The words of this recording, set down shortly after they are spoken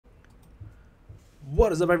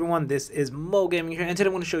What is up, everyone? This is Mo Gaming here, and today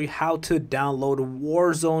I'm going to show you how to download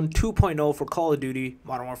Warzone 2.0 for Call of Duty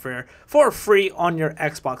Modern Warfare for free on your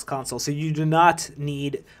Xbox console. So you do not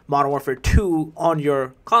need Modern Warfare 2 on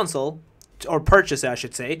your console, or purchase it, I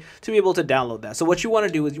should say, to be able to download that. So what you want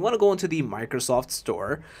to do is you want to go into the Microsoft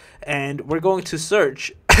Store, and we're going to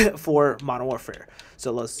search for Modern Warfare.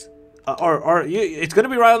 So let's it's going to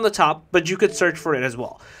be right on the top, but you could search for it as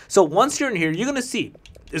well. So once you're in here, you're going to see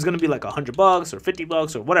it's going to be like $100 or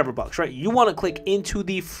 $50 or whatever bucks, right? You want to click into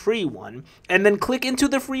the free one and then click into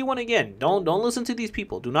the free one again. Don't listen to these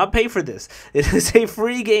people. Do not pay for this. It is a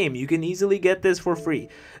free game. You can easily get this for free.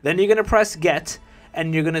 Then you're going to press get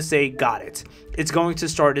and you're going to say got it. It's going to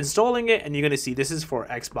start installing it, and you're going to see this is for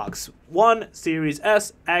Xbox One, Series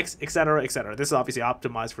S, X, etc., etc. This is obviously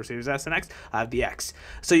optimized for Series S and X. I have the X.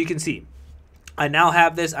 So you can see I now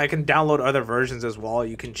have this. I can download other versions as well.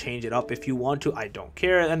 You can change it up if you want to. I don't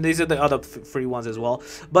care. And these are the other free ones as well.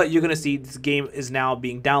 But you're going to see this game is now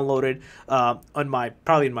being downloaded on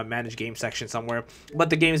probably in my managed game section somewhere. But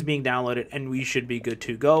the game is being downloaded, and we should be good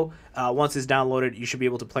to go. Once it's downloaded, you should be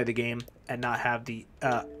able to play the game and not have the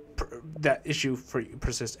that issue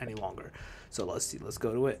persist any longer. So let's see. Let's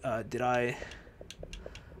go to it.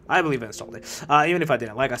 I believe I installed it. Even if I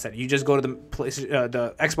didn't, like I said, you just go to the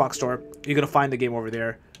the Xbox Store. You're gonna find the game over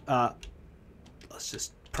there. Let's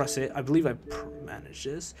just press it. I believe I managed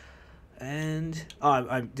this, and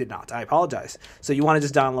I did not. I apologize. So you want to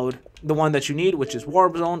just download the one that you need, which is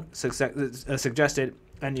Warzone suggested,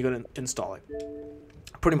 and you're gonna install it.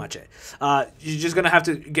 Pretty much it. You're just gonna have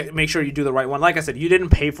to make sure you do the right one. Like I said, you didn't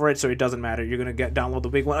pay for it, so it doesn't matter. You're gonna download the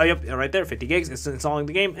big one. Oh, yep, right there, 50 gigs. It's installing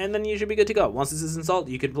the game, and then you should be good to go. Once this is installed,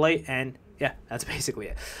 you can play, and yeah, that's basically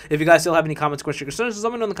it. If you guys still have any comments, questions, or concerns,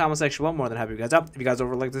 let me know in the comment section. I'm more than happy to guys out. If you guys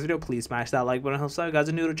overliked this video, please smash that like button. Helps out. If you guys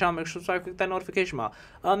are new to the channel, make sure to subscribe, click that notification bell.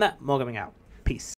 On that, Mo Gaming out. Peace.